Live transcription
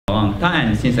long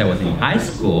time since I was in high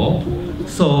school.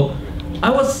 So I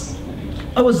was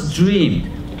dreamed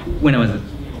when I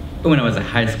was a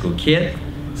high school kid.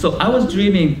 So I was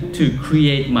dreaming to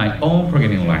create my own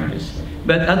programming language.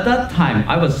 But at that time,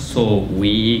 I was so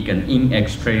weak and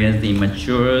inexperienced,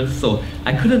 immature. So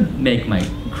I couldn't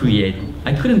create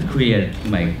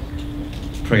my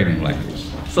programming language.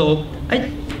 So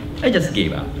I just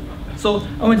gave up. So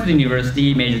I went to the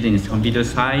university, majored in computer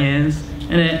science,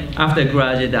 and then after I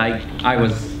graduated, I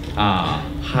was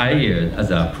hired as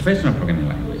a professional programming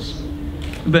language.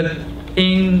 But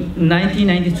in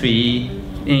 1993,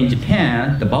 in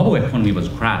Japan, the bubble economy was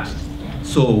crashed.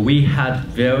 So we had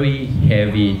very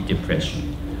heavy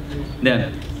depression.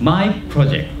 Then my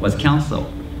project was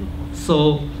canceled.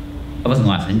 So I was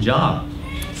not in job.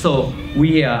 So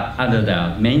we are under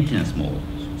the maintenance mode.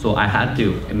 So I had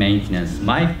to maintenance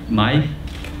my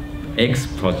X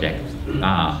project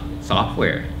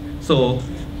software. So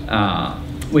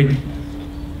with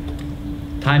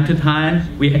time to time,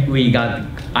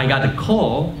 I got a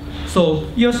call. So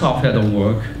your software don't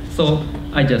work. So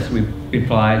I just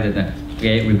replied that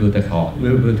okay, reboot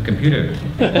the computer.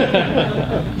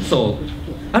 So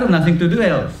I had nothing to do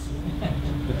else.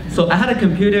 So I had a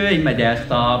computer in my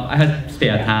desktop. I had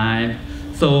spare time.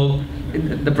 So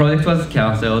the project was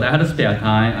canceled. I had a spare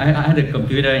time. I had a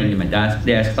computer in my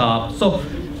desktop. So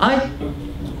I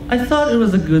thought it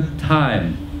was a good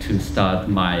time to start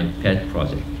my pet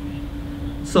project.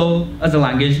 So as a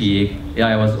language geek,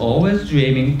 I was always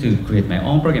dreaming to create my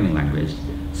own programming language.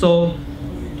 So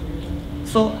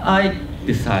I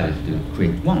decided to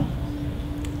create one.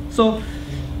 So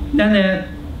then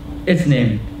it's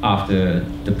named after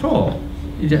the Perl.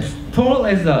 Perl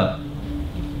is the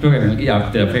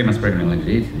famous programming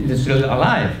language. It is still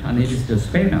alive and it is just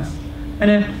famous. And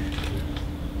then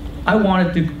I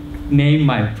wanted to name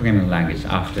my programming language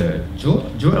after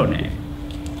jewel name.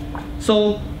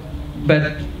 So,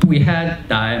 but we had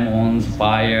diamonds,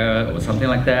 fire, or something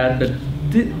like that. But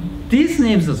these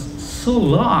names are so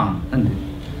long,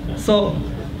 and so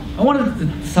I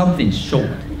wanted something short.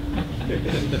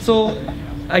 So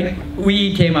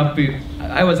we came up with,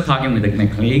 I was talking with my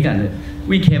colleague, and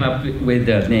we came up with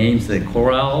the names, the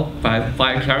Coral, five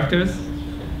characters,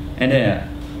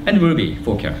 and Ruby,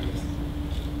 4 characters.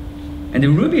 And the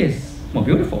Ruby is more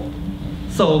beautiful.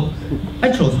 So I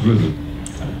chose Ruby.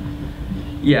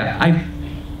 Yeah,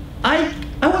 I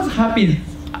was happy.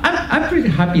 I'm pretty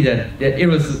happy that it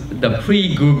was the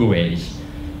pre-Google age.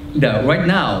 Right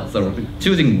now, so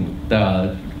choosing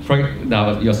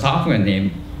your software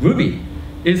name Ruby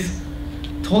is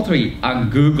totally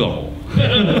ungoogleable.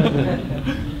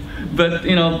 But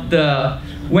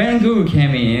when Google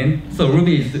came in, so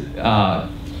Ruby is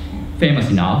famous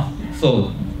enough,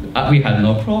 so we had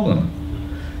no problem.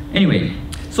 Anyway,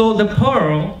 so the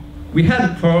Perl, we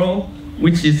had Perl,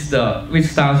 which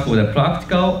stands for the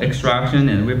Practical Extraction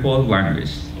and Report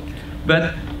Language.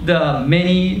 But the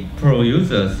many Perl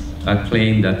users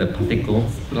claim that the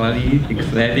particularly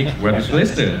eclectic rubbish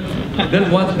lister. That's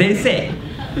what they say.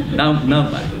 Not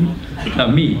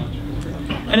me.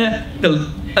 And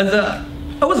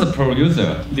I was a Perl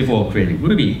user before creating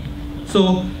Ruby,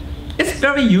 so it's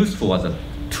very useful as a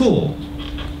tool.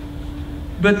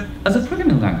 But as a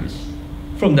programming language,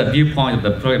 from the viewpoint of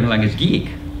the programming language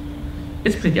geek,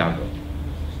 it's pretty ugly.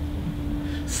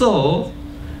 So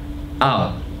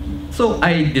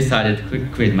I decided to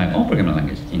create my own programming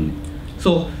language.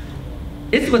 So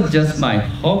it was just my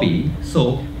hobby.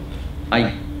 So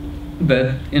I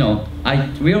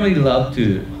really love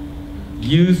to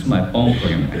use my own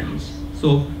programming language.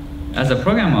 So as a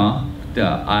programmer,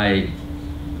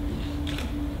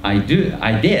 I did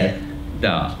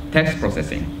the text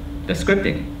processing, the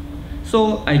scripting.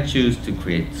 So I choose to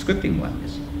create scripting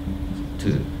language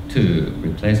to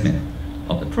replacement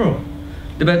of the Perl.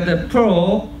 But the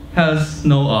Perl has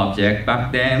no object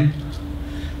back then.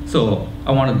 So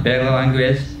I wanted a better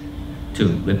language to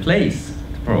replace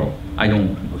the Perl. I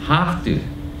don't have to,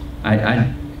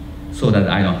 so that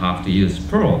I don't have to use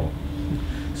Perl.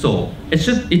 So it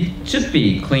should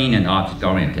be clean and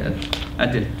object-oriented.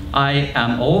 I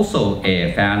am also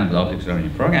a fan of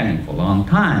object-oriented programming for a long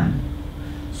time.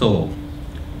 So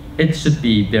it should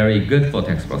be very good for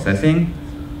text processing.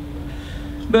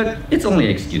 But it's only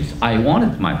an excuse. I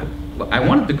wanted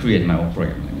to create my own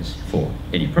programming language for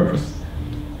any purpose.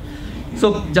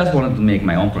 So just wanted to make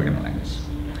my own programming language.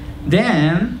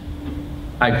 Then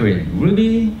I created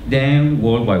Ruby, then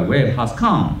World Wide Web has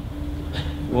come.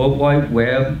 World Wide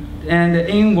Web, and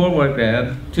in World Wide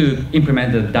Web, to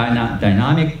implement the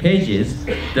dynamic pages,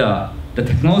 the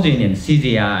technology named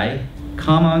CGI,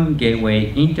 Common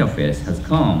Gateway Interface, has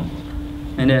come.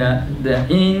 And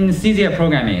in CZI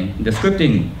programming, the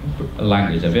scripting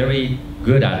language are very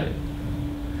good at it.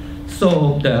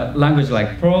 So the language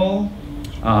like Perl,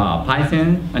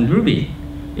 Python, and Ruby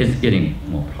is getting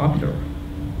more popular.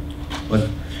 But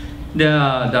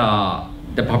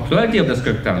the popularity of the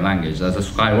scripting language is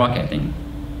skyrocketing.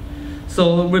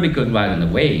 So Ruby could ride on the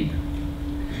wave.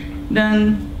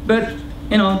 But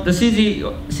the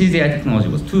CZI technology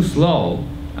was too slow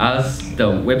as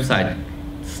the website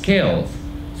scales.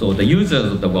 So the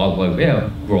users of the World Wide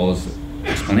Web grows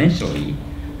exponentially.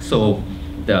 So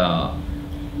the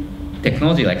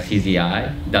technology like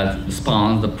CZI that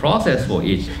spawns the process for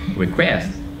each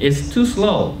request is too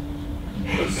slow.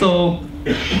 So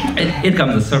it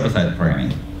comes to server-side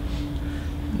programming,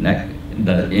 like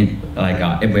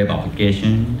a web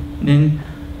application.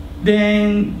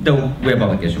 Then the web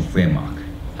application framework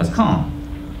has come,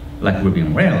 like Ruby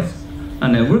on Rails.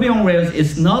 And Ruby on Rails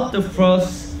is not the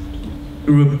first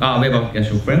web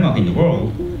application framework in the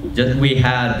world. Just we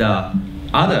had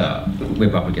other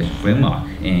web application framework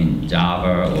in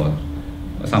Java or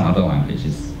some other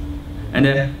languages. And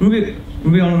Ruby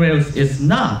on Rails is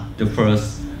not the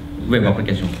first web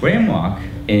application framework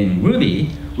in Ruby.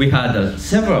 We had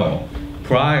several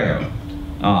prior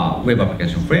web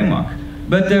application framework.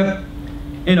 But the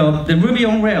Ruby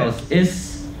on Rails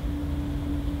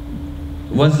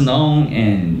was known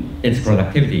in its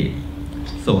productivity.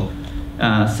 So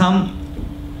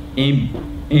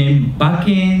back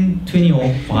in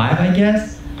 2005, I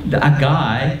guess, a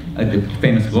guy, the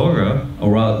famous blogger,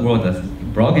 wrote a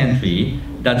blog entry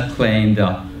that claimed,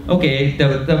 okay,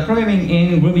 the programming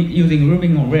in Ruby using Ruby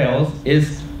on Rails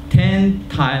is 10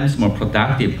 times more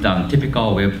productive than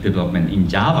typical web development in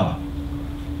Java.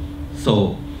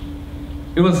 So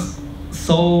it was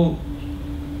so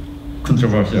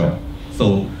controversial.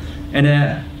 So, and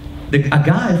a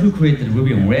guy who created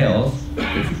Ruby on Rails,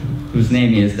 whose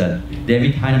name is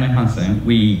David Heinemann Hansen,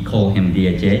 we call him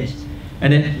DHH,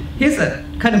 and he's a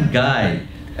kind of guy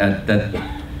that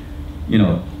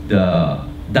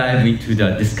dive into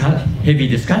the heavy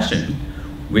discussion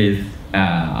with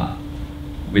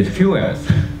fuels.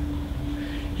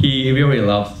 He really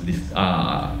loves this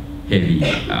heavy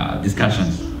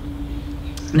discussions.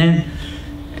 And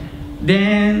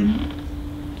then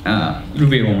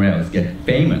Ruby on Rails get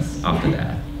famous after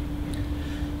that.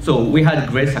 So we had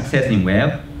great success in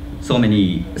web. So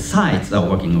many sites are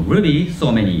working on Ruby.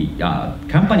 So many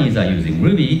companies are using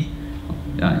Ruby,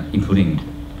 including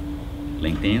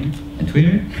LinkedIn and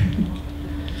Twitter.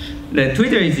 The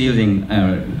Twitter is using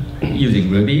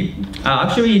Ruby.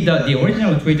 Actually, the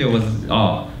original Twitter was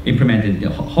implemented,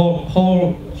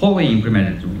 wholly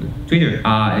implemented Twitter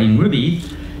in Ruby.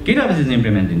 GitHub is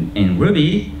implemented in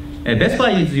Ruby. Best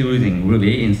Buy is using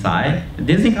Ruby inside.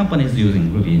 Disney company is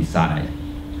using Ruby inside.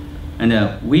 And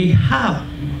we have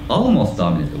almost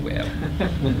dominated the web.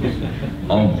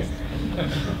 Almost.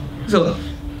 So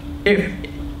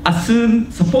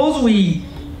suppose we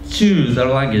choose a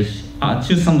language,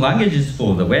 choose some languages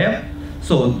for the web,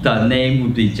 so the name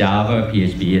would be Java,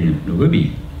 PHP, and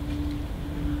Ruby.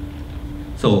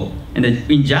 So, and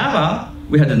in Java,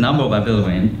 we had the number of available,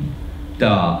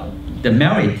 the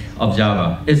merit of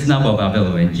Java is number of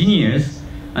available engineers,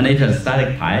 and it has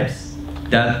static types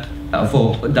that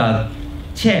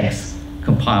checks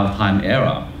compile time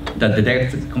error, that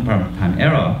detects compile time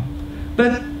error.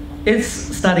 But its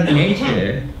static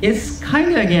nature is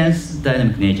kind of against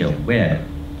dynamic nature of web.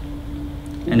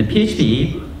 And the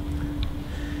PHP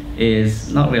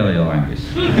is not really a language.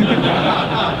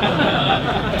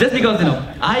 Just because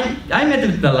I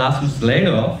met the last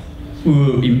Slater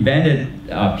who invented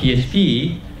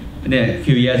PHP a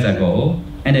few years ago,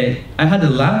 and I had a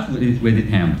lunch with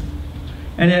him,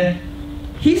 and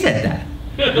he said that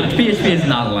PHP is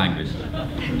not a language.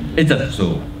 It's a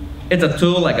tool. It's a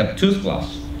tool like a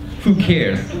toothbrush. Who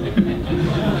cares?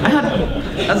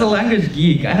 As a language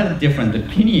geek, I had a different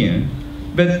opinion,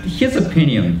 but his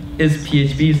opinion is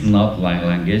PHP is not a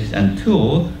language and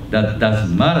tool that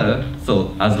doesn't matter,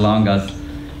 so as long as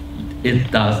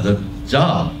it does the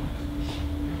job.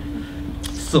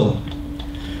 So,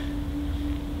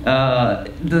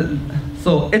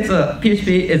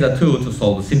 PHP is a tool to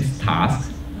solve simple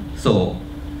tasks. So,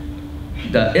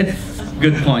 its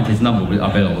good point is not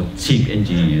available cheap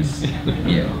engineers.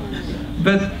 Yeah,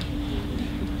 but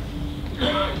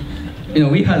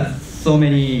we have so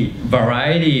many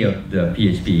variety of the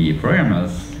PHP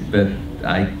programmers, but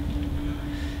I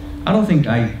don't think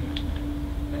I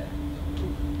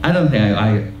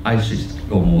should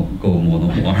go more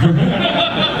no more.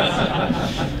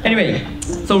 Anyway,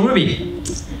 so Ruby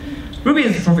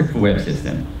is perfect for web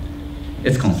system.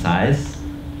 It's concise,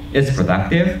 It's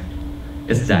productive,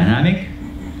 it's dynamic,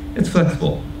 it's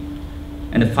flexible,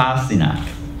 and fast enough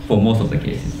for most of the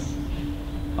cases,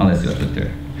 unless you're a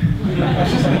Twitter.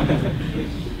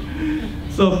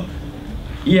 So,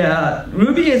 yeah,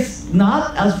 Ruby is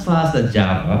not as fast as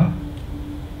Java,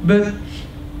 but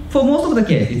for most of the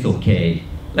cases, it's okay.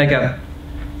 Like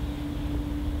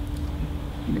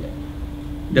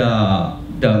the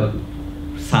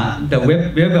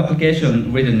web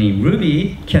application written in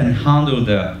Ruby can handle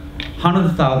the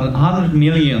 100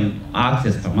 million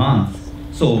access per month.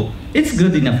 So it's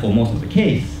good enough for most of the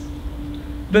case.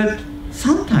 But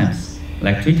sometimes,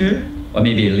 like Twitter or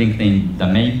maybe LinkedIn, the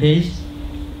main page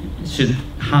should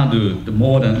handle the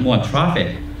more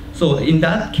traffic. So in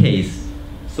that case,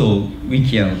 so we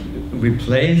can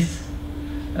replace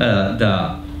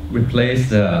the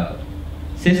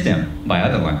system by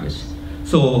other language.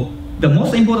 So the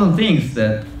most important thing is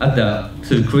that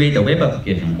to create a web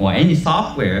application or any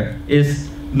software is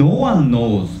no one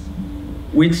knows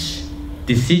which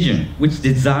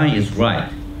design is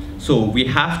right. So we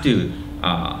have to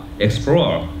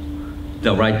explore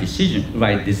the right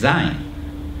design.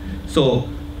 So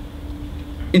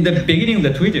in the beginning of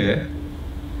the Twitter,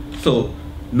 so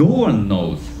no one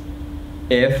knows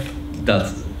if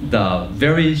the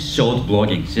very short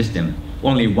blogging system,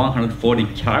 only 140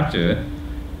 characters,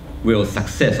 will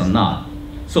success or not.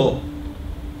 So,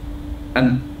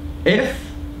 and if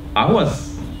I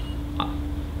was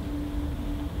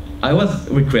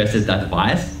requested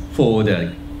advice for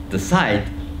the site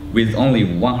with only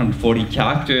 140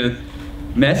 character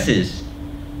message,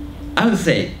 I would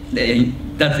say I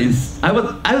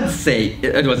would say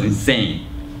it was insane.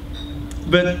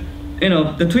 But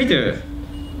the Twitter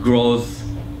grows,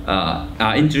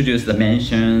 introduce the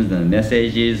mentions and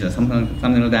messages and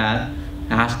something like that,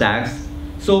 hashtags.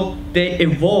 So they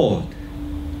evolved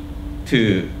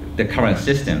to the current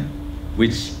system,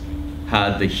 which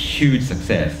had a huge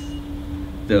success.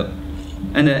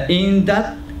 And in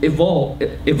that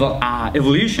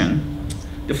evolution,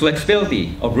 the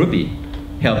flexibility of Ruby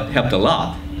helped a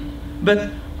lot. But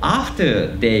after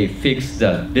they fixed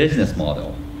the business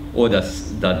model or the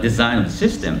design of the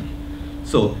system,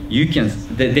 so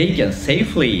they can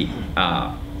safely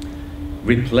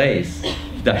replace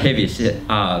the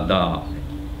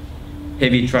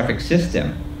heavy traffic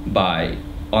system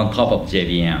on top of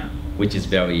JVM, which is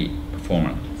very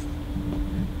performant.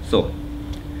 So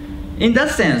in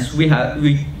that sense, we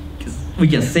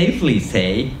can safely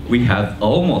say we have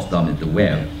almost done the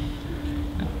web.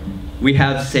 We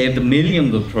have saved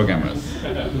millions of programmers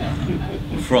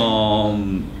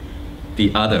from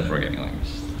the other programming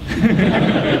languages.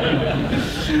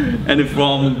 And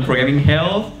from programming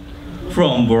hell,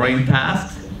 from boring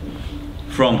tasks,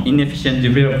 from inefficient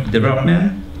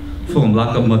development, from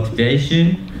lack of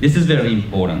motivation. This is very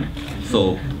important.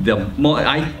 So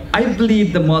I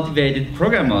believe the motivated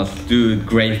programmers do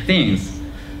great things.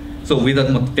 So without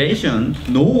motivation,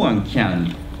 no one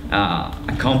can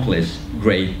accomplish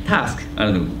great tasks,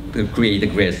 to create a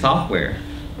great software.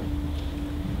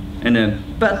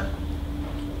 But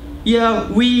yeah,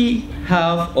 we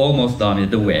have almost done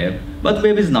the web, but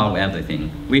web is not everything.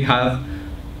 We have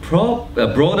a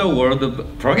broader world of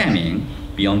programming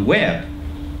beyond web.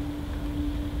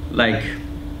 Like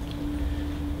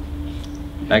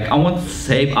I want to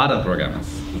save other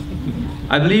programmers.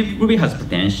 I believe Ruby has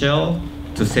potential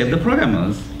to save the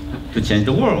programmers, to change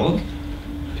the world.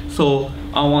 So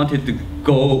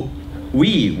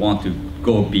we want to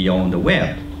go beyond the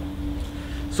web.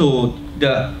 So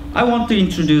I want to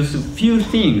introduce a few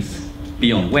things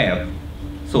beyond web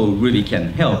so Ruby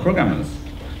can help programmers.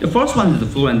 The first one is the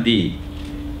FluentD.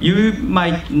 You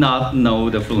might not know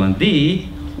the FluentD,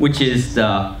 which is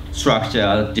the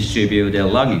structured distributed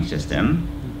logging system.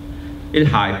 It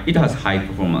has high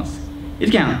performance.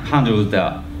 It can handle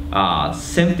the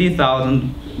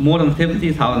more than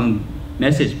 70,000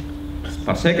 messages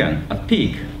per second at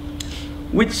peak,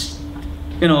 which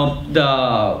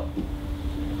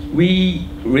we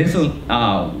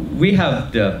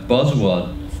have the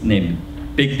buzzword named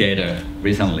big data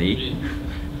recently,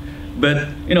 but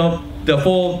the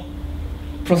whole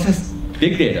process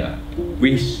big data,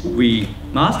 we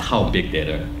must have big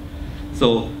data.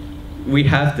 So we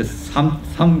have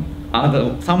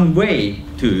some way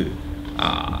to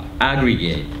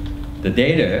aggregate the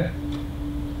data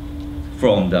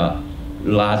from the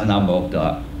large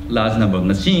number of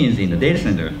machines in the data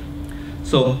center.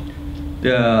 So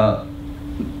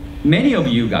many of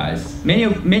you guys,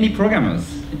 many programmers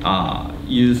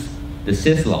use the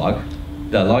syslog,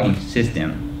 the logging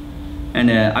system, and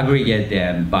aggregate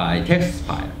them by text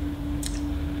file.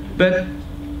 But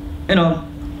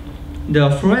The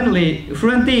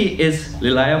Fluentd is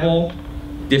reliable,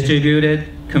 distributed,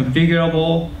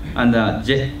 configurable, and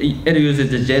it uses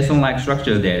the JSON-like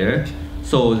structured data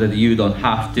so that you don't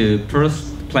have to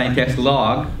parse plain text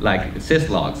log like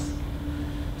syslogs.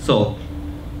 So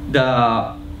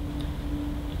the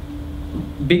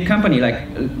big company,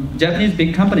 like Japanese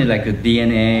big company like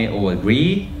DNA or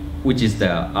Agree, which is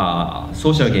the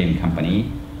social game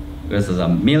company, there's a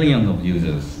million of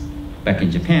users back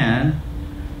in Japan.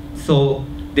 So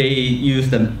they use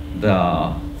the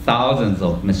thousands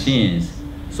of machines.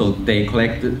 So they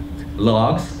collect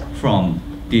logs from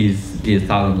these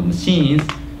thousands of machines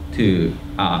to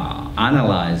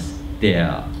analyze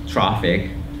their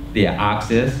traffic, their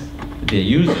access, their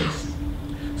users.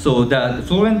 So the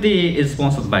Fluentd is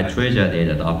sponsored by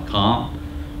treasuredata.com,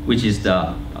 which is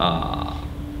the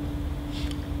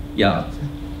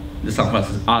San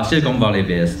Francisco, Silicon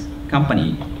Valley-based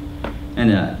company,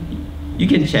 and you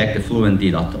can check the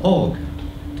fluentd.org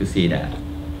to see that.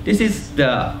 This is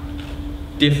the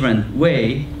different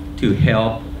way to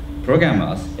help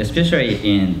programmers, especially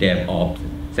in DevOps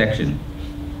section.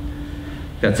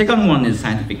 The second one is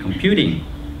scientific computing.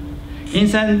 In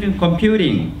scientific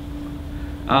computing,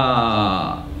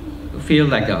 feel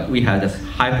like we have this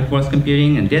high performance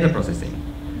computing and data processing.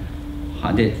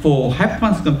 For high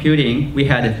performance computing, we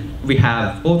have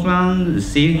Fortran,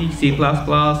 C, C++,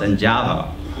 and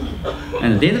Java.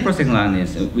 And the data processing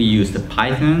language, we use the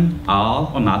Python,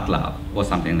 R, or MATLAB, or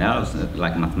something else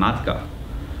like Mathematica.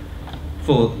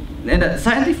 And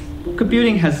scientific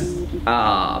computing has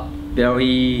a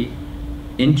very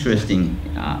interesting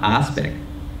aspect.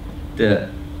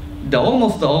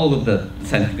 Almost all of the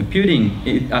scientific computing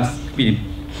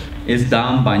is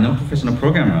done by non-professional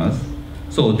programmers.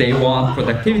 So they want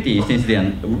productivity since they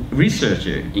are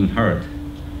researcher in heart.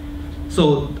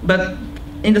 So, but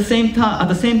at the same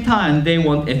time, they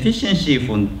want efficiency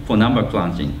for number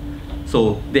crunching.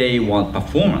 So they want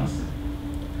performance.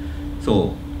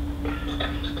 So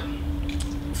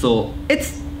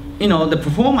it's, the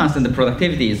performance and the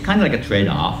productivity is kind of like a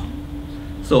trade-off.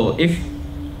 So if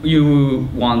you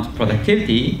want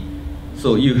productivity,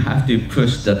 so you have to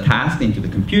push the task into the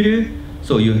computer.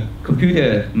 So your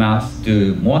computer must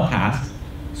do more tasks,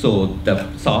 so the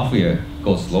software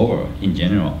goes slower in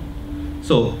general.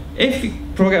 So if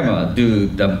programmer do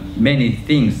the many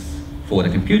things for the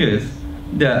computers,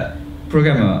 the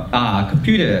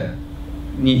computer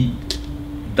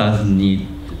doesn't need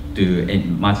to do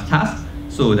much task,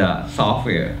 so the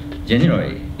software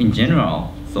in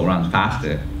general runs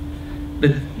faster.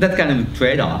 But that's kind of a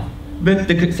trade-off. But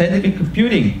the scientific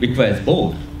computing requires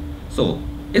both, so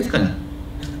it's kind of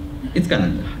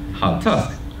hard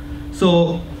task.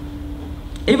 So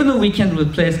even though we can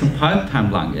replace compiled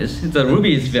time language, the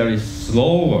Ruby is very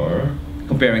slower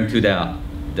comparing to the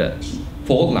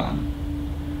Fortran.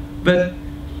 But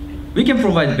we can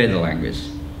provide better language.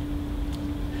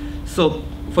 So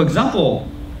for example,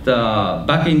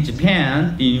 back in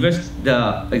Japan,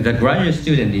 the graduate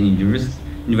student in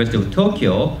University of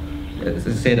Tokyo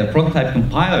said a prototype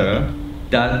compiler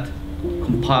that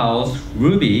compiles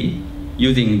Ruby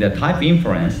using the type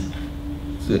inference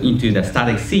into the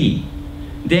static C,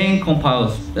 then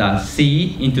compiles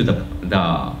C into the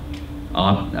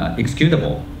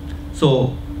executable.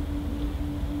 So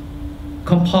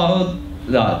compiled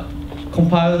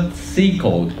C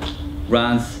code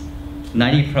runs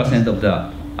 90% of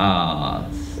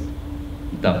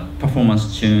the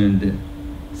performance-tuned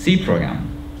C program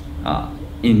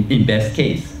in best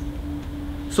case.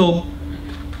 So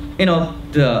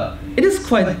it is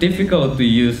quite difficult to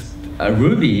use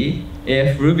Ruby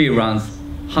if Ruby runs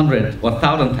 100 or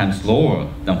 1,000 times slower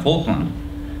than Fortran.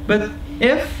 But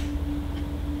if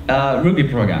a Ruby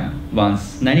program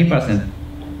runs 90%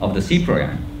 of the C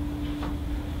program,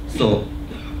 so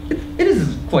it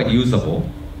is quite usable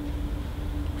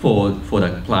for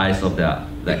the price of the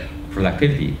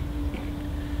productivity.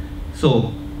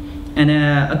 So, and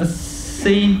at the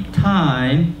same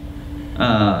time,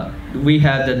 we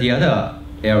have the other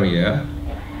area,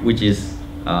 which is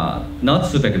not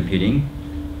supercomputing,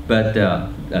 but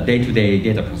day-to-day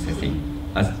data processing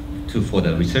for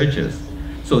the researchers.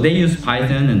 So they use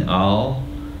Python and R.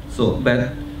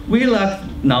 But we like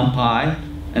NumPy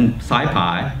and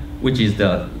SciPy, which is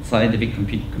the scientific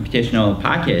computational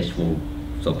package for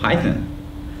Python.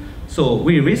 So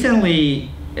we recently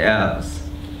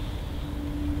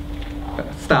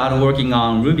started working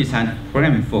on Ruby scientific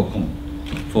programming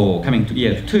for coming to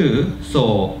year 2.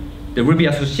 So the Ruby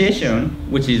Association,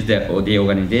 which is the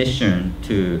organization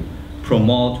to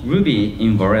promote Ruby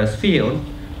in various fields,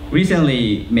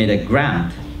 recently made a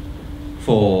grant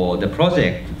for the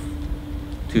project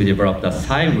to develop the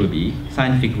Ruby,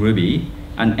 scientific Ruby,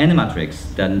 and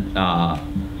Animatrix, the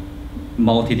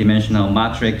multi-dimensional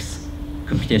matrix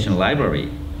computation library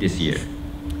this year.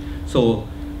 So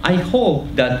I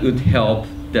hope that would help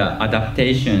the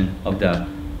adaptation of the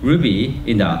Ruby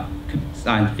in the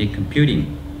scientific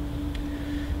computing.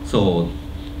 So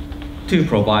to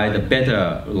provide a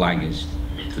better language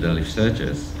to the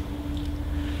researchers.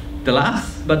 The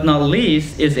last but not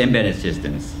least is embedded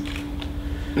systems.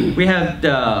 We have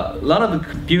a lot of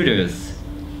computers,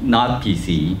 not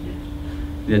PC,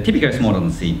 the typical modern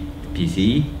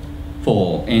PC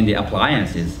in the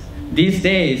appliances. These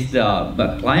days, the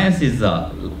appliances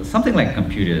are something like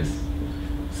computers.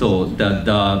 So the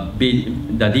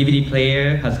DVD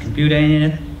player has computer in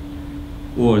it,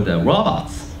 or the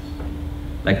robots,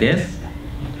 like this,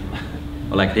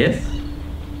 or like this,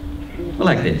 or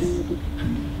like this.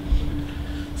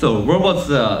 So robots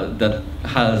that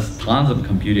has tons of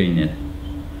computer in it,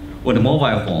 or the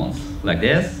mobile phones, like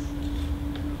this,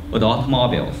 or the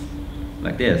automobiles,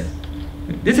 like this.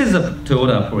 This is a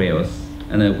Toyota Prius,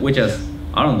 and which has,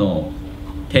 I don't know,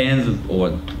 tens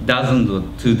or dozens or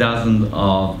 2 dozen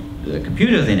of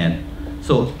computers in it.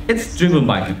 So it's driven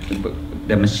by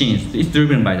the machines. It's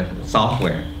driven by the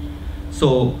software.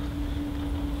 So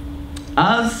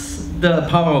as the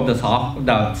power of the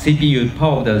CPU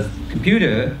power of the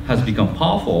computer has become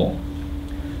powerful,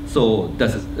 so the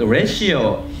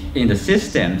ratio in the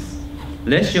systems,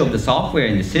 ratio of the software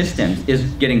in the systems is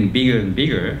getting bigger and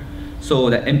bigger. So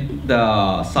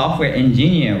the software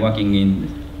engineer working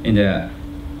in the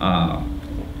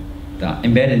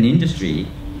embedded industry,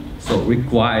 so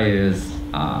requires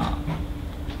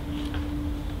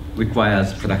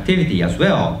productivity as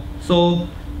well. So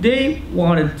they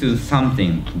wanted to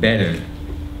something better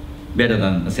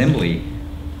than assembly.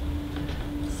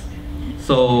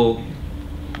 So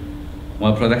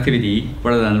more productivity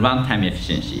rather than runtime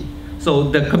efficiency. So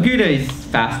the computer is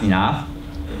fast enough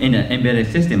in an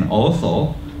embedded system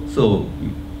also, so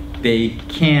they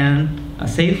can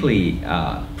safely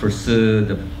pursue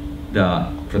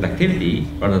the productivity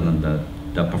rather than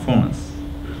the performance.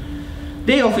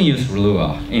 They often use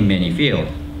Lua in many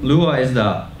fields. Lua is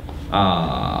the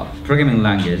programming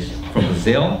language from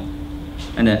Brazil,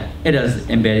 and it has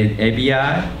embedded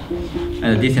API and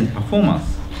a decent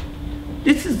performance.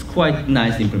 This is quite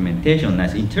nice implementation,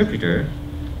 nice interpreter,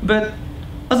 but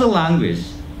as a language,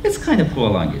 it's kind of poor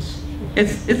language.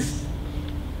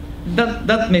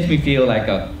 That makes me feel like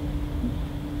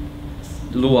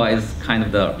Lua is kind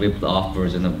of the ripped off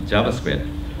version of JavaScript.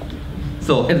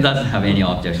 So it doesn't have any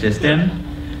object system.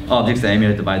 Objects are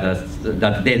emulated by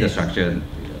that data structure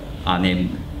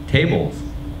named tables.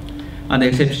 And the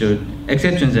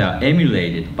exceptions are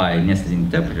emulated by nested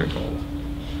interpreter code.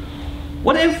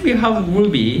 What if we have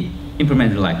Ruby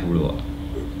implemented like Lua?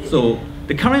 So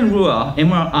the current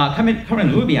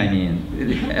current Ruby,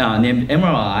 named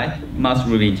MRI, Matz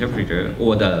Ruby interpreter,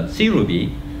 or the C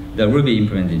Ruby, the Ruby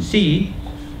implemented in C,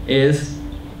 is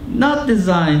not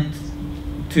designed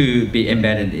to be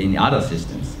embedded in other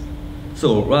systems.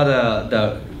 So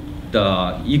rather,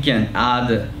 you can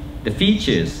add the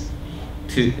features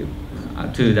to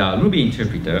the Ruby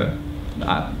interpreter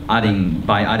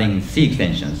by adding C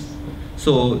extensions.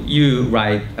 So you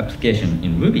write application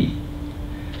in Ruby.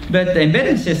 But the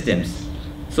embedded systems,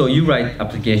 so you write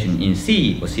application in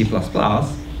C or C++,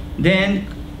 then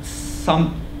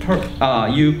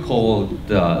you call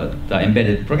the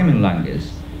embedded programming language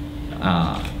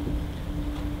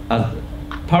as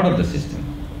part of the system.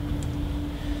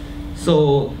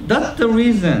 So that's the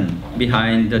reason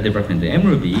behind the development of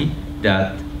mRuby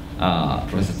that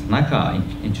Professor Tanaka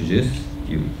introduced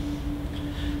you.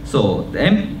 So the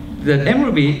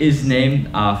mRuby is named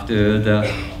after the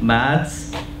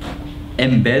Matz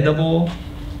embeddable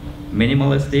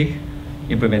minimalistic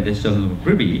implementation of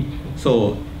Ruby.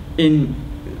 So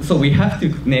we have to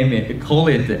call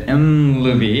it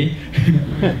mRuby,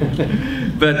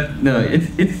 but no,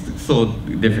 it's so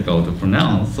difficult to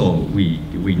pronounce. So we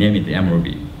name it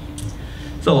mRuby.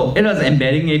 So it has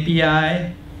embedding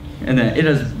API, and then it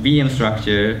has VM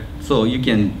structure. So you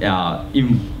can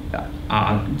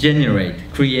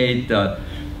create the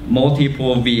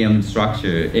multiple VM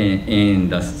structure in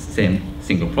the same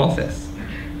single process.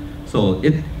 So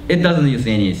it doesn't use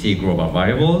any C global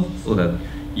variables, so that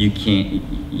you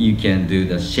can do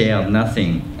the share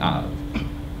nothing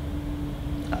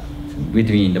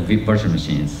between the virtual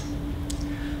machines.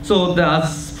 So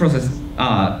as Professor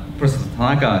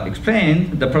Tanaka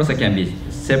explained, the process can be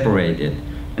separated,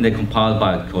 and the compiled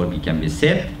bytecode can be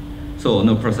set. So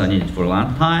no processor needed for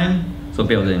runtime. So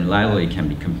built-in library can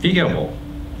be configurable.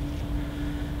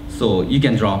 So you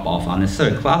can drop off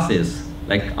unnecessary classes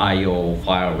like IO,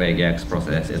 file, regex,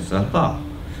 process, etc.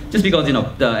 Just because the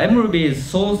mRuby is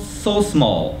so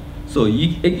small, so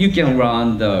you can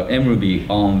run the mRuby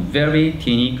on very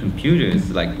teeny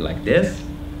computers like this.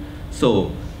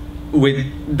 So with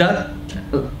that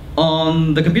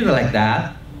on the computer like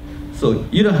that, so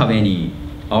you don't have any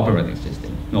operating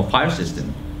system, no file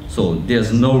system. So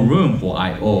there's no room for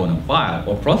IO on a file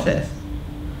or process.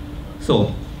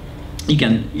 So you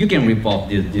can rip off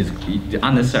this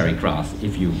unnecessary class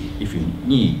if you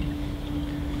need.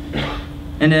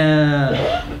 And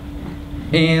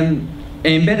in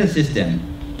embedded system,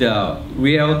 the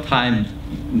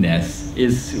real-timeness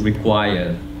is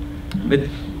required,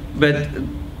 but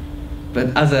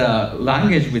as a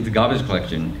language with garbage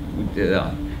collection,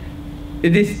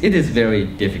 it is very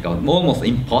difficult, almost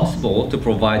impossible to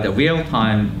provide a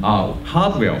real-time,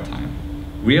 hard real-time,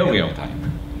 real-time.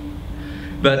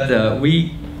 But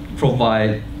we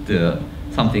provide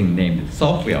something named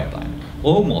soft real-time,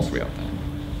 almost real-time,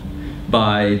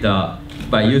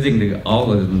 by using the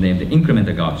algorithm named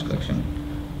incremental garbage collection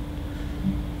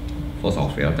for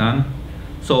soft real-time.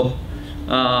 So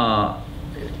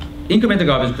incremental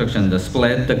garbage collection,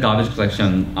 split the garbage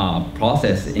collection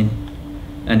process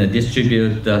and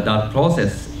distribute that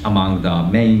process among the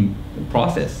main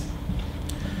process.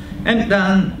 And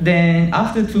then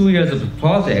after 2 years of the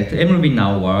project, mRuby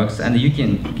now works, and you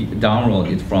can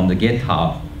download it from the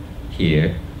GitHub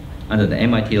here under the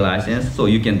MIT license, so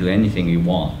you can do anything you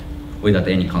want without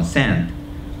any consent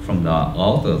from the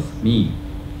authors, me.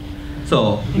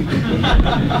 So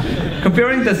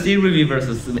comparing the C-Ruby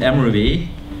versus mRuby,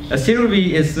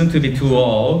 C-Ruby is soon to be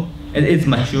 2.0, and it's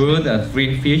matured at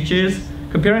 3 features.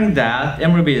 Comparing that,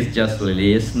 mRuby is just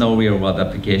released, no real-world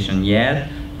application yet,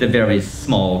 the very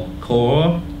small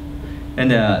core.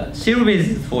 And C-Ruby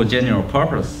is for general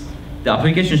purpose. The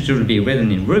application should be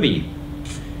written in Ruby.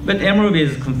 But mRuby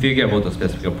is configurable to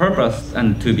specific purpose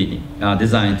and to be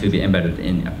designed to be embedded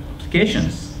in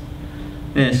applications.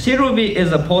 C-Ruby is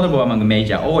portable among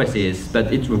major OSs,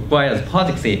 but it requires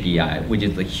POSIX API, which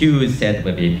is a huge set of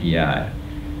API.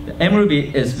 The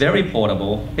mRuby is very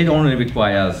portable. It only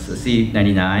requires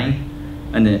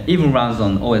C99, and it even runs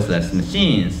on OS-less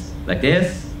machines like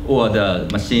this, or the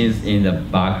machines in the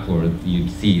backward you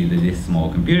see these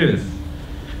small computers.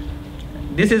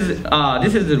 This is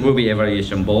the Ruby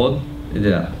evaluation board,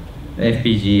 the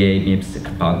FPGA MIPS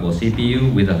compatible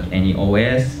CPU without any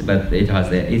OS, but it has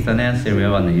the Ethernet,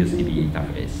 serial, and the USB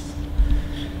interface.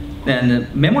 Then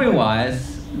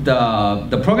memory-wise,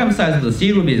 the program size of the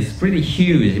C-Ruby is pretty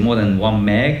huge, more than 1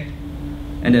 meg,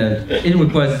 and it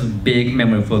requires big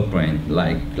memory footprint,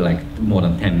 like more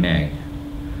than 10 meg.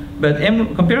 But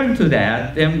comparing to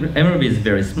that, mRuby is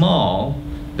very small.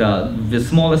 The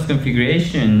smallest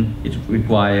configuration, it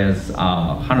requires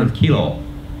 100 kilo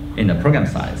in the program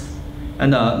size.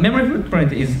 And the memory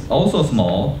footprint is also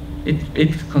small.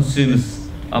 It consumes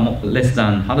less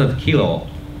than 100 kilo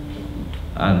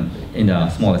in the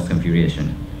smallest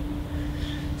configuration.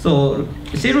 So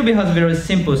C-Ruby has very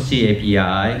simple C API,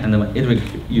 and it will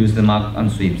use the map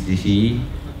and sweep GC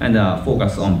and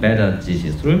focus on better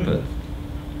GC throughput.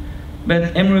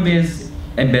 But mRuby is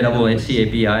embeddable C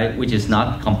API, which is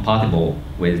not compatible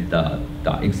with the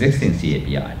existing C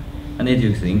API. And it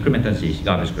uses incremental GC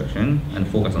garbage collection and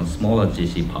focus on smaller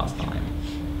GC pass time.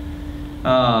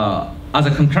 As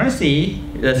a concurrency,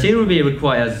 the C-Ruby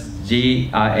requires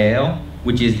GIL,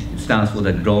 which stands for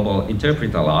the Global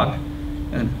Interpreter Lock.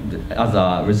 And as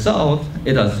a result,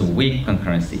 it has weak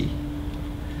concurrency.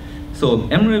 So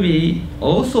mRuby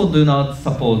also do not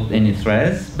support any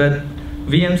threads, but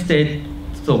VM state,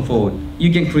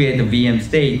 you can create a VM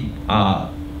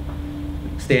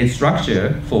state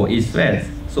structure for each thread.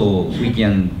 So we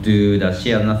can do the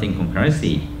share nothing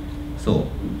concurrency. So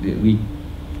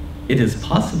it is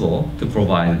possible to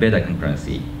provide better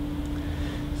concurrency.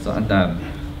 So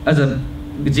as a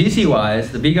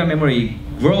GC-wise, the bigger memory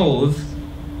grows,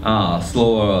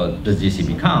 slower the GC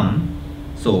become.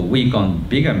 So we on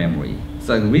bigger memory.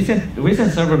 So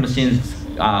recent server machines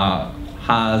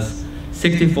has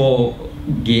 64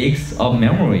 gigs of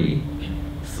memory.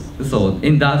 So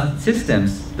in that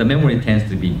systems, the memory tends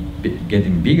to be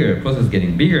getting bigger, process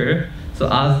getting bigger. So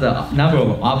as the number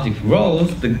of objects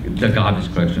grows, the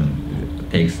garbage collection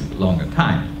takes longer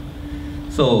time.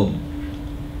 So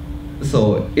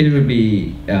it will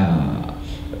be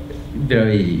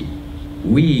very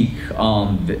weak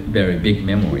on very big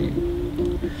memory.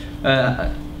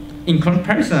 In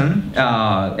comparison,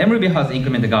 mRuby has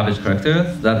incremental garbage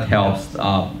collectors that helps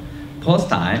post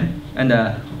time, and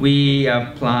we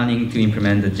are planning to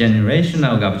implement the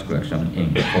generational garbage collection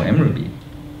for mRuby.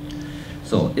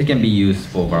 So it can be used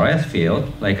for various fields,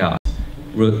 like a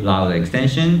root router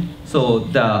extension. So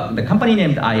the company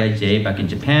named IIJ back in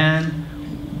Japan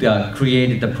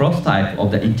created the prototype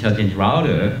of the intelligent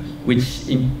router, which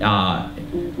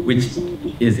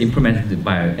is implemented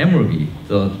by mRuby.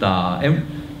 So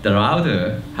the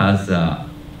router has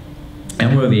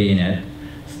mRuby in it.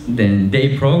 Then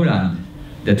they programmed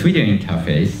the Twitter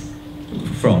interface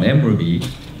from mRuby.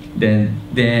 Then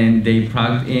they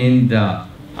plugged in the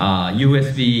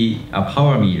USB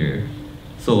power meter,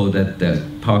 so that the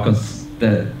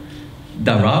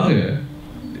router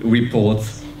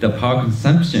reports the power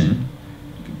consumption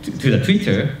to the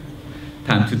Twitter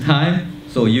time to time.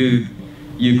 So you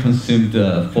consumed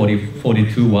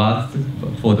 42 watts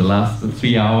for the last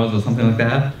 3 hours or something like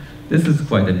that. This is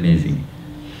quite amazing.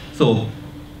 So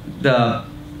the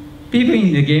people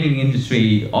in the gaming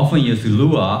industry often use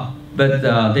Lua, but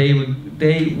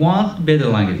they want better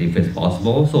language if it's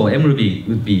possible. So mRuby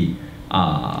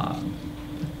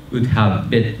would have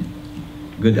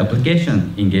good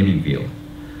application in gaming field.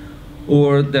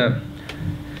 Or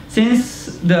since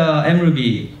the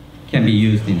mRuby can be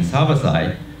used in the server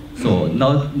side, so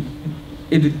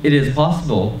it is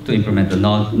possible to implement the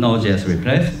Node.js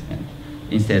replacement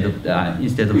instead of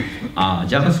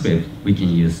JavaScript. We can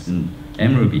use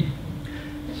mRuby.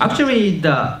 Actually,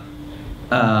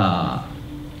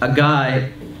 a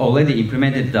guy already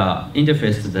implemented the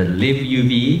interface to the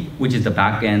libuv, which is the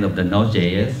back end of the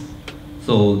Node.js.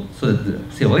 So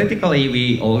theoretically,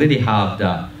 we already have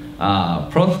the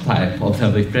prototype of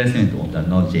the replacement of the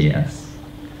Node.js.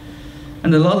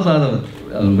 And a lot of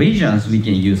regions we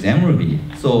can use mRuby.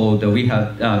 So that we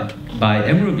have, by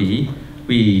mRuby,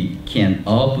 we can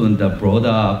open the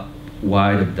broader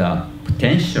wide of the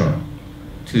potential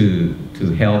to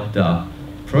help the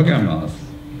programmers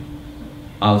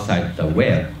outside the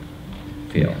web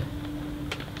field.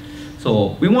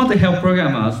 So we want to help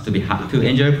programmers to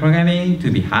enjoy programming, to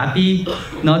be happy,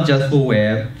 not just for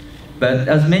web, but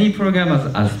as many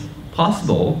programmers as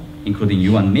possible, including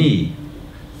you and me.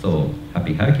 So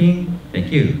happy hacking,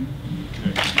 thank you.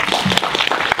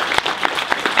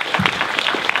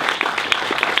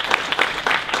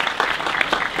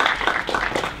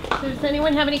 So does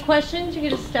anyone have any questions? You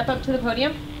can just step up to the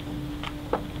podium.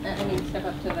 I mean, step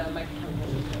up to the microphone.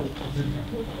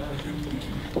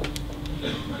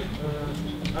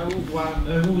 I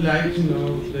would like to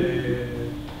know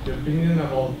the opinion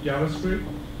about JavaScript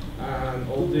and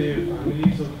all the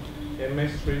families of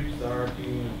MS scripts that are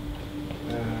being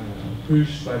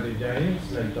pushed by the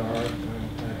giants like Dart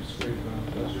and TypeScript.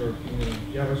 What's your opinion of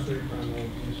JavaScript and all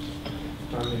these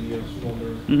family of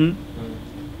smaller?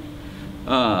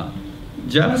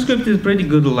 JavaScript is a pretty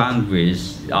good language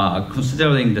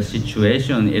considering the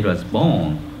situation it was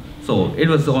born. So it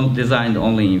was designed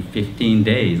only in 15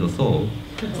 days or so.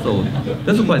 So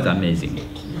that's quite amazing.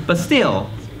 But still,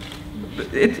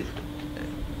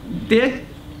 there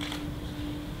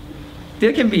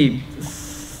can be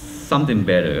something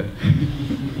better.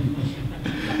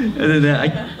 And then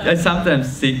I sometimes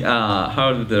see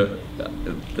how the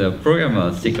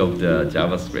programmers sick of the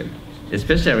JavaScript,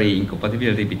 especially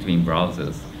incompatibility between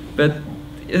browsers. But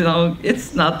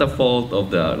it's not the fault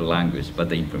of the language, but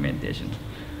the implementation.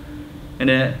 And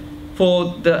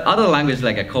for the other language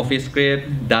like a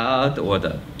CoffeeScript, Dart, or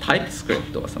the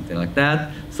TypeScript or something like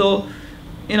that, so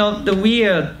we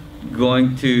are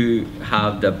going to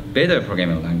have the better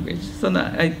programming language. So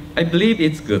I believe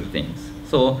it's good things.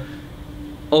 So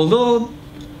although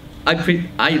I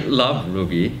love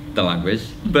Ruby, the language,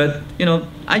 but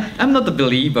I'm not a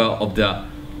believer of the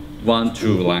one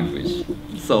true language.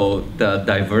 So the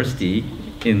diversity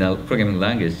in the programming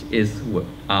language is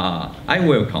I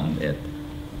welcome it.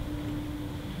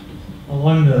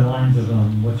 Along the lines of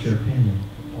what's your opinion?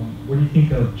 What do you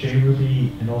think of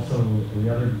JRuby and also the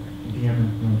other VM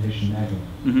implementation,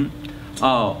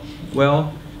 Agile?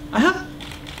 Well, I have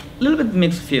a little bit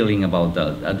mixed feeling about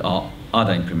the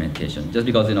other implementation, just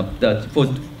because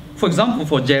for example,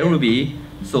 for JRuby,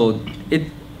 so it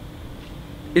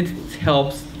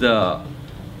helps the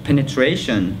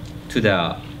penetration to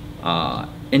the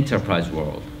enterprise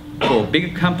world. For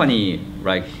big company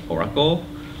like Oracle,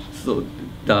 so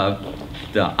the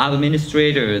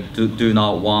administrator do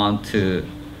not want to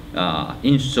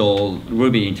install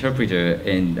Ruby interpreter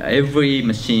in every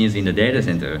machines in the data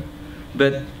center.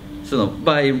 But so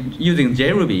by using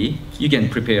JRuby, you can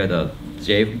prepare the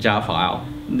jar file,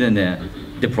 then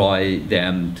deploy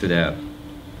them to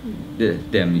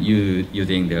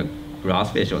using the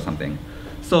GraphFish or something.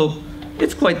 So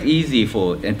it's quite easy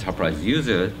for enterprise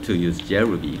user to use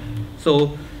JRuby.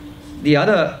 So the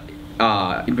other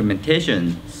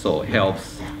implementation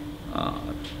helps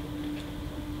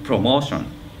promotion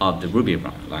of the Ruby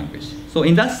language. So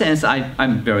in that sense,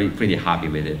 I'm pretty happy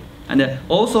with it. And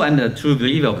also I'm a true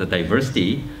believer of the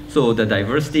diversity. So the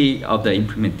diversity of the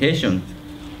implementation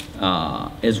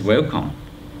is welcome.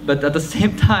 But at the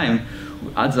same time,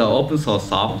 as an open source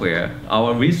software,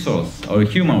 our resource, our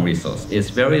human resource, is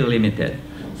very limited.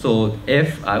 So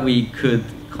if we could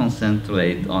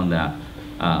concentrate on the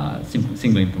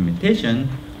single implementation,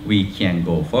 we can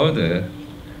go further.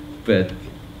 But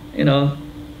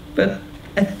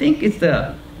I think it's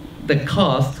the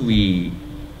cost we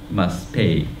must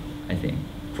pay, I think,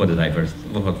 for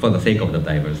the sake of the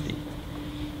diversity.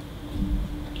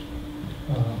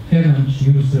 Parents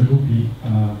use Ruby.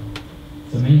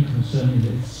 The main concern is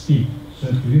its speed.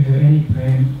 So do you have any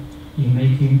plan in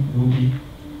making Ruby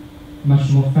much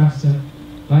more faster?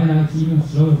 Right now it's even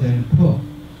slower than Perl.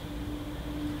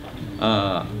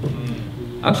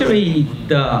 Actually,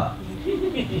 so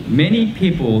many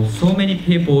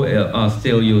people are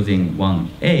still using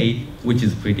 1.8, which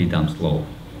is pretty damn slow.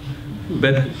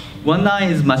 But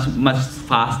 1.9 is much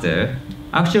faster.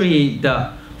 Actually,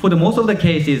 for the most of the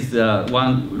cases,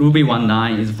 Ruby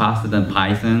 1.9 is faster than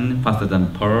Python, faster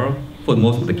than Perl, for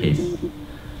most of the cases.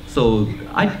 So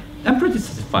I'm pretty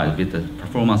satisfied with the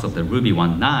performance of the Ruby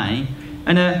 1.9.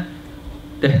 And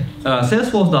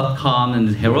Salesforce.com and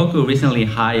Heroku recently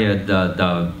hired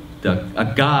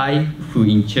a guy who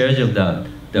in charge of the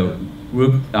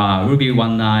Ruby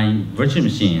 1.9 virtual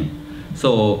machine.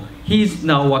 So he's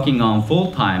now working on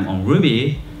full-time on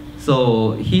Ruby.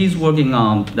 So he's working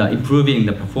on improving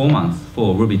the performance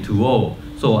for Ruby 2.0.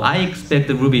 So I expect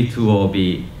the Ruby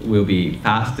 2.0 will be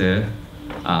faster.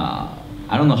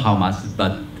 I don't know how much,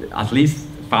 but at least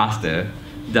faster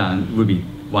than Ruby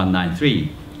 1.9.3.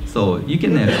 So you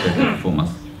can expect the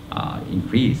performance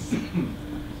increase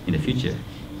in the future.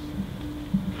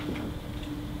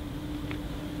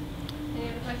 Any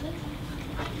other questions?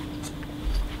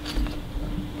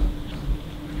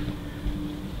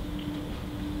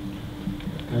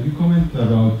 Can you comment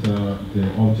about the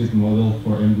object model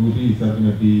for mRuby? Is that going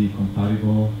to be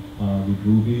compatible with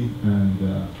Ruby, and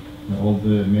all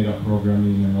the meta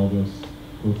programming and all those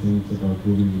cool things about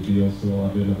Ruby will be also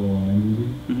available on mRuby?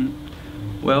 Mm-hmm.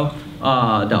 Well,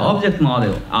 the object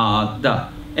model,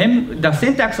 the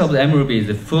syntax of the mRuby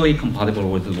is fully compatible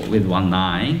with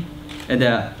 1.9, and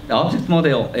the object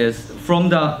model is from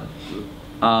the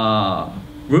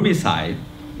Ruby side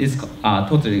is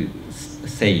totally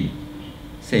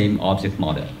same object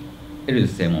model. It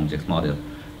is the same object model,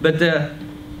 but the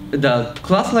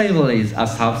class library is a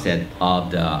subset of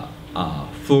the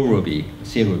full Ruby,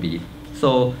 C Ruby.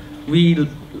 So we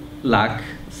lack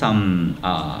some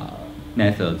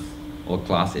methods or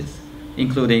classes,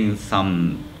 including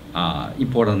some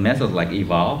important methods like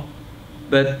eval.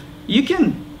 But you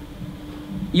can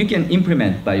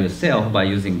implement by yourself by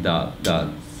using the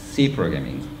C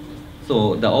programming.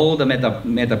 So all the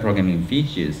meta programming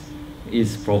features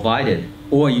is provided,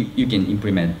 or you can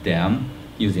implement them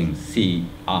using C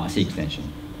extension.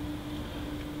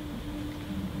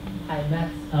 Hi,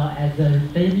 Matz. As a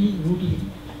daily Ruby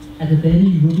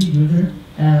user,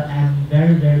 I'm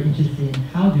very interested in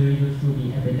how do you use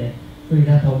Ruby every day. For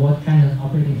example, what kind of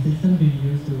operating system do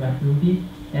you use to write Ruby,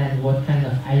 and what kind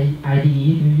of IDE do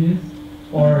you use,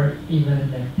 or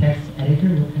even like text editor?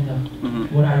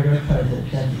 What are your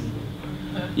choices?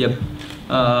 Yep.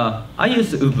 I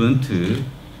use Ubuntu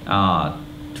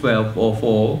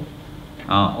 12.04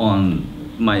 on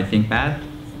my ThinkPad,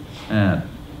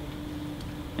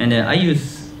 and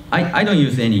I don't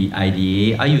use any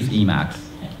IDE. I use Emacs.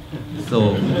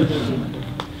 So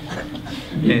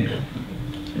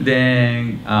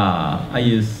then I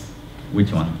use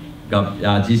which one?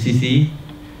 GCC,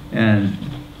 and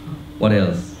what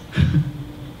else?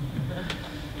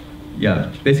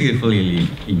 Yeah, basically fully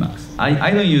Emacs.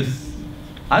 I don't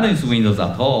use Windows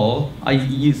at all.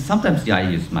 Sometimes I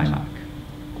use my Mac.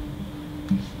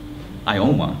 I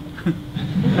own one.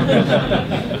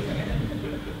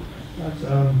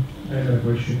 I have a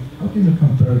question. How can you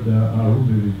compare the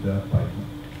Ruby with Python?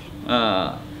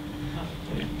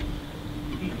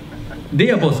 They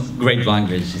are both great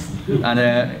languages, and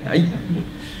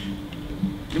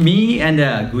me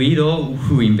and Guido,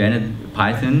 who invented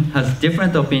Python, has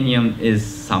different opinion. Is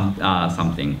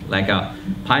something like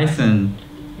Python.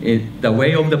 The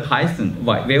way of the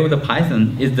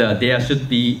Python is that there should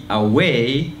be a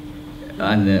way,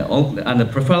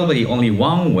 and preferably only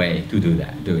one way to do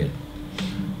it.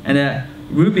 And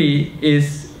Ruby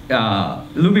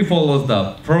follows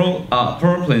the Perl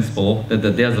principle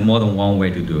that there's more than one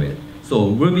way to do it. So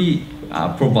Ruby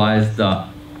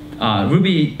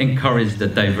Ruby encourages the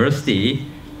diversity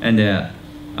and the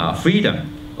freedom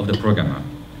of the programmer.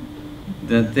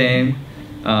 Then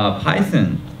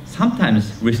Python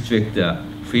sometimes restrict the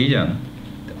freedom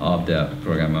of the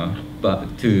programmer,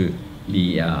 but to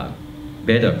be a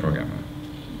better programmer,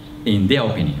 in their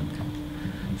opinion.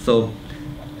 So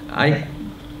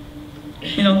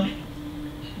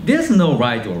there's no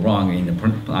right or wrong in the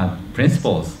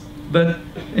principles, but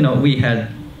we had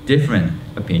different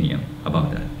opinion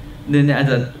about that. Then at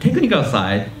the technical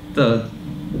side,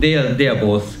 they are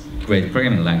both great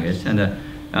programming language, and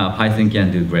Python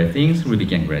can do great things, Ruby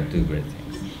can do great things.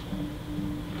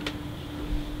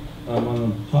 On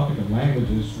the topic of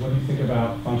languages, what do you think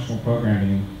about functional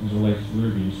programming as it relates to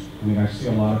Ruby? I mean, I see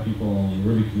a lot of people in the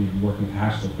Ruby community working with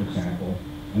Haskell, for example,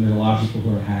 and there's a lot of people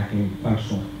who are hacking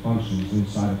functional functions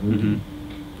inside of Ruby,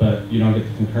 but you don't get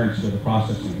the concurrency of the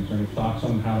processing. Is there any thoughts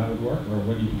on how that would work, or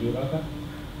what you can do about that?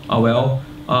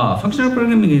 Functional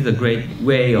programming is a great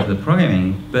way of the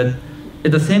programming, but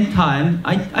at the same time,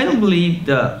 I don't believe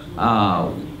the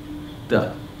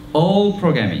all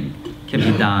programming can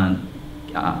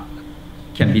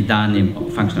be done in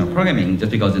functional programming,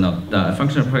 just because the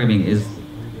functional programming is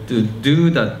to do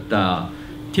the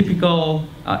typical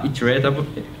iterative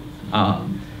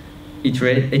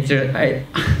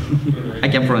I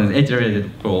can pronounce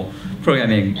iterative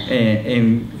programming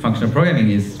in functional programming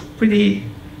is pretty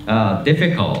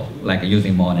difficult, like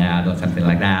using monad or something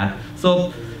like that.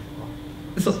 So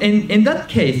in that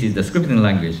case, is the scripting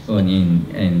language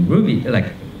in Ruby,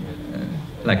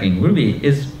 like in Ruby,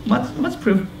 is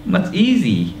much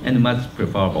easy and much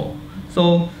preferable.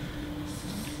 So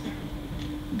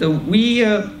we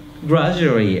are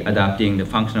gradually adapting the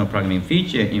functional programming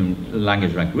feature in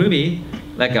language like Ruby.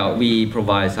 Like we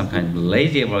provide some kind of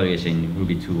lazy evaluation in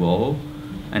Ruby 2.0,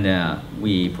 and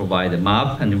we provide the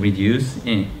map and reduce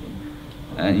in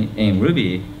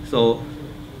Ruby. So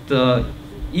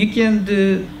you can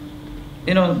do,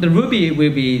 the Ruby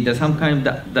will be some kind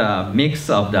of the mix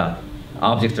of the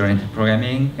object-oriented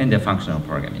programming and the functional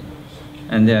programming.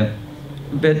 And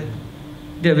but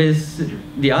there is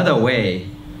the other way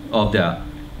of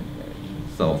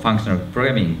so functional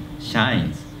programming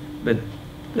shines. But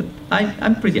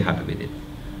I'm pretty happy with it.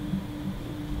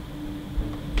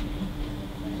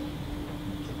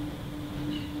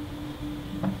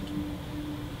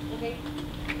 Okay.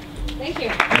 Thank you.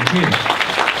 Thank you.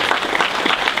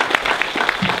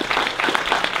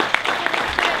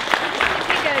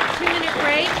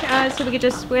 So we could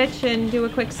just switch and do a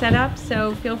quick setup.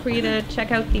 So feel free to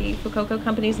check out the Fukuoka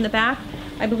companies in the back.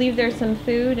 I believe there's some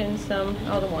food and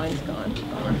the wine's gone.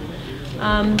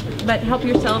 But help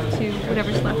yourself to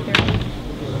whatever's left there.